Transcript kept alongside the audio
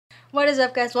What is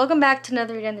up, guys? Welcome back to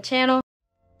another video on the channel.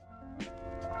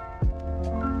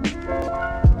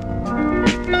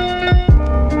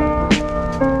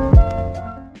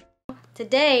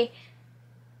 Today,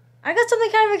 I got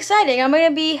something kind of exciting. I'm going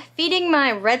to be feeding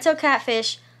my Redtail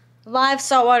Catfish live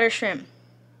saltwater shrimp.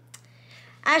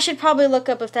 I should probably look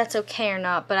up if that's okay or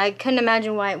not, but I couldn't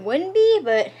imagine why it wouldn't be,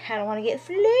 but I don't want to get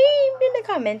flamed in the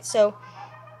comments. So,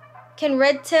 can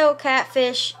Redtail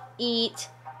Catfish eat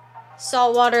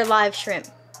saltwater live shrimp?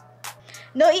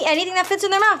 They'll eat anything that fits in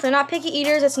their mouth. They're not picky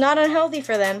eaters. It's not unhealthy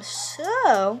for them.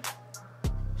 So,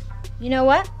 you know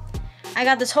what? I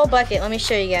got this whole bucket. Let me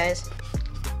show you guys.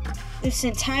 This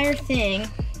entire thing.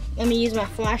 Let me use my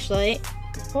flashlight.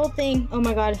 Whole thing. Oh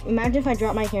my god. Imagine if I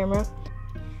dropped my camera.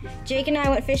 Jake and I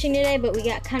went fishing today, but we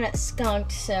got kind of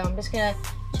skunked. So I'm just going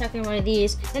to chuck in one of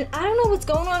these. And I don't know what's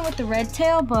going on with the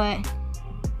redtail, but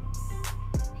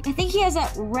I think he has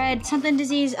that red something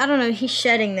disease. I don't know. He's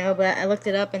shedding though, but I looked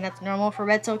it up and that's normal for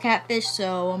redtail catfish.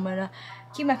 So I'm going to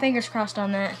keep my fingers crossed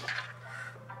on that.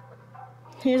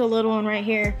 Here's a little one right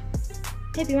here.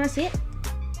 Hey, you want to see it?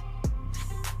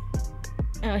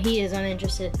 Oh, he is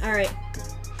uninterested. All right.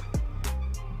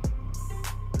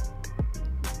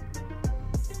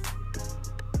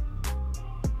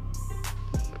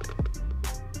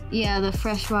 Yeah, the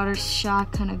freshwater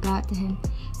shock kind of got to him.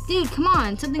 Dude, come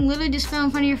on. Something literally just fell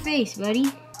in front of your face,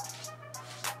 buddy.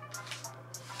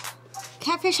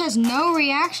 Catfish has no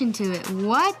reaction to it.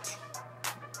 What?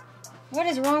 What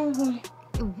is wrong with me?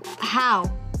 How?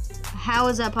 How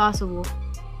is that possible?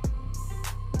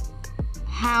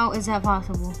 How is that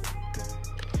possible?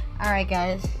 Alright,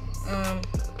 guys.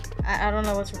 I don't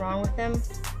know what's wrong with them.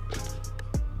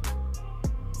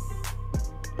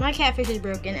 My catfish is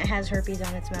broken. It has herpes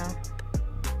on its mouth.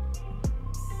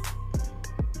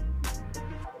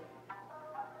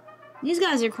 These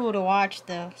guys are cool to watch,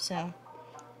 though, so.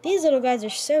 These little guys are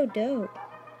so dope.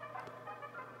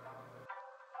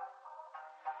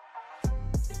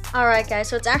 Alright, guys,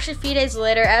 so it's actually a few days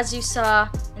later. As you saw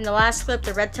in the last clip,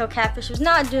 the Redtail Catfish was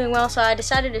not doing well, so I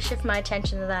decided to shift my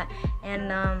attention to that.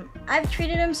 And I've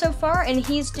treated him so far, and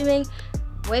he's doing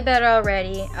way better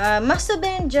already. Must have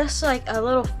been just like a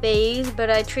little phase, but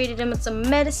I treated him with some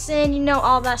medicine, you know,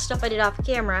 all that stuff I did off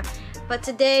camera. But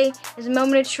today is a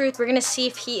moment of truth. We're gonna see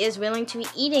if he is willing to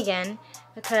eat again,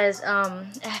 because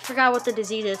I forgot what the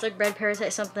disease is, like red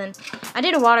parasite something. I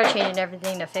did a water change and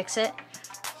everything to fix it,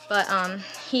 but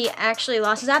he actually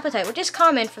lost his appetite, which is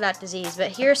common for that disease.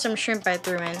 But here's some shrimp I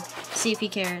threw in. See if he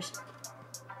cares.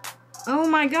 Oh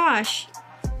my gosh,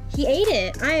 he ate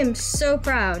it. I am so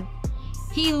proud.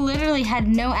 He literally had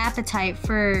no appetite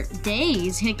for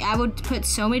days. Like, I would put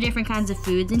so many different kinds of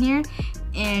foods in here,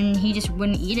 and he just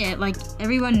wouldn't eat it. Like,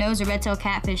 everyone knows a redtail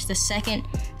catfish, the second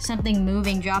something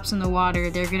moving drops in the water,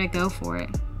 they're gonna go for it.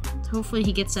 So hopefully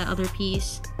he gets that other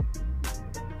piece.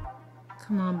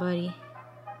 Come on, buddy.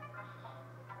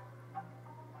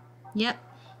 Yep,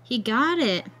 he got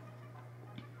it.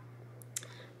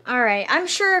 Alright, I'm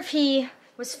sure if he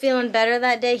was feeling better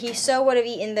that day, he so would have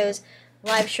eaten those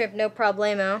live shrimp, no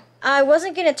problemo. I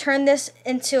wasn't going to turn this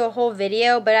into a whole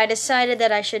video, but I decided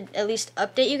that I should at least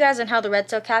update you guys on how the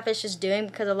Redtail Catfish is doing,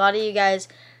 because a lot of you guys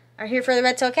are here for the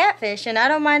Redtail Catfish, and I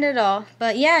don't mind at all.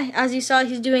 But yeah, as you saw,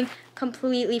 he's doing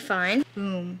completely fine.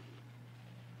 Boom.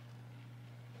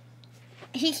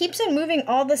 He keeps on moving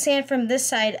all the sand from this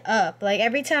side up. Like,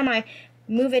 every time I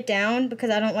move it down,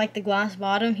 because I don't like the glass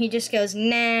bottom, he just goes,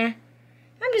 nah,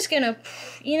 I'm just gonna,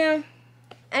 you know.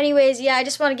 Anyways, yeah, I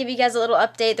just want to give you guys a little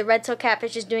update. The Redtail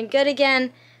Catfish is doing good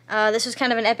again. This was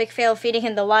kind of an epic fail feeding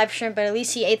him the live shrimp, but at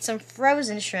least he ate some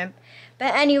frozen shrimp.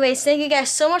 But anyways, thank you guys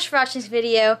so much for watching this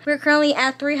video. We're currently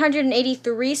at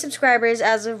 383 subscribers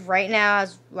as of right now,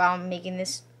 while I'm making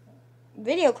this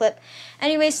video clip.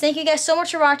 Anyways, thank you guys so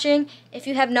much for watching. If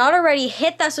you have not already,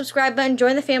 hit that subscribe button,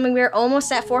 join the family. We are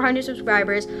almost at 400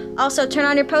 subscribers. Also, turn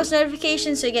on your post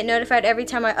notifications so you get notified every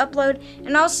time I upload.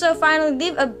 And also, finally,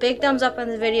 leave a big thumbs up on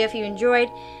this video if you enjoyed.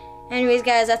 Anyways,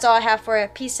 guys, that's all I have for you.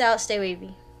 Peace out, stay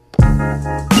wavy.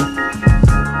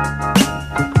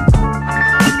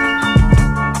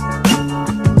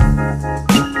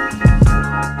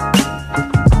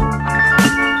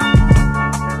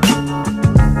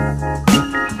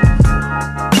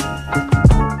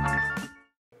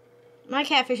 My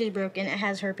catfish is broken. It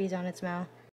has herpes on its mouth.